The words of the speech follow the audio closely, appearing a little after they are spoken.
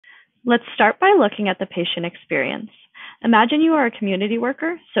Let's start by looking at the patient experience. Imagine you are a community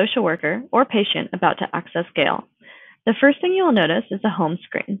worker, social worker, or patient about to access Gale. The first thing you will notice is the home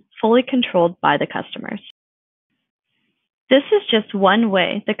screen, fully controlled by the customers. This is just one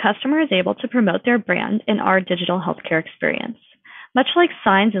way the customer is able to promote their brand in our digital healthcare experience. Much like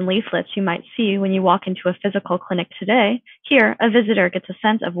signs and leaflets you might see when you walk into a physical clinic today, here a visitor gets a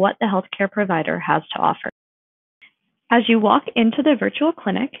sense of what the healthcare provider has to offer. As you walk into the virtual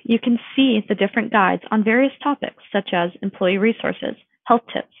clinic, you can see the different guides on various topics such as employee resources, health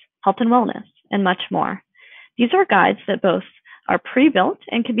tips, health and wellness, and much more. These are guides that both are pre-built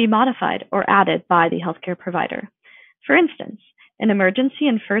and can be modified or added by the healthcare provider. For instance, in emergency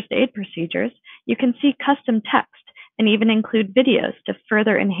and first aid procedures, you can see custom text and even include videos to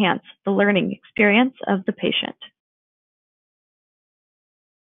further enhance the learning experience of the patient.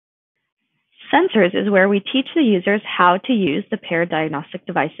 Sensors is where we teach the users how to use the paired diagnostic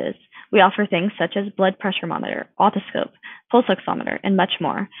devices. We offer things such as blood pressure monitor, otoscope, pulse oximeter, and much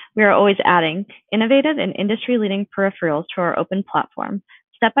more. We are always adding innovative and industry-leading peripherals to our open platform.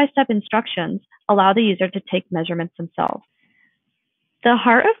 Step-by-step instructions allow the user to take measurements themselves. The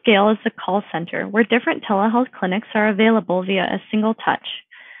heart of Gale is the call center, where different telehealth clinics are available via a single touch.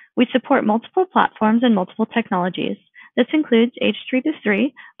 We support multiple platforms and multiple technologies. This includes H3 to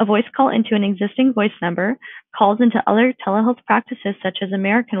 3, a voice call into an existing voice number, calls into other telehealth practices such as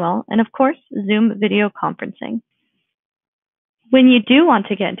American Well, and of course, Zoom video conferencing. When you do want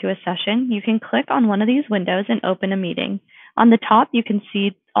to get into a session, you can click on one of these windows and open a meeting. On the top, you can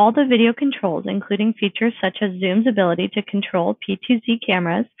see all the video controls, including features such as Zoom's ability to control P2Z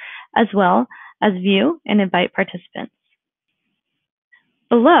cameras, as well as view and invite participants.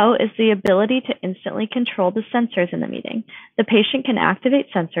 Below is the ability to instantly control the sensors in the meeting. The patient can activate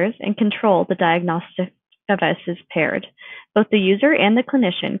sensors and control the diagnostic devices paired. Both the user and the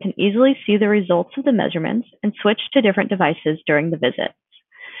clinician can easily see the results of the measurements and switch to different devices during the visit.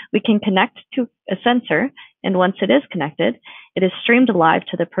 We can connect to a sensor, and once it is connected, it is streamed live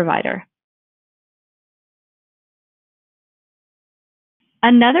to the provider.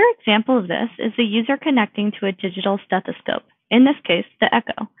 Another example of this is the user connecting to a digital stethoscope, in this case, the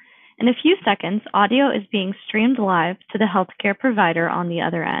Echo. In a few seconds, audio is being streamed live to the healthcare provider on the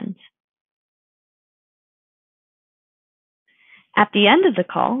other end. At the end of the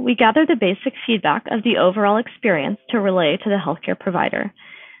call, we gather the basic feedback of the overall experience to relay to the healthcare provider.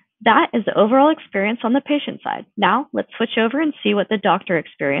 That is the overall experience on the patient side. Now, let's switch over and see what the doctor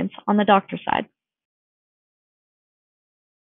experienced on the doctor side.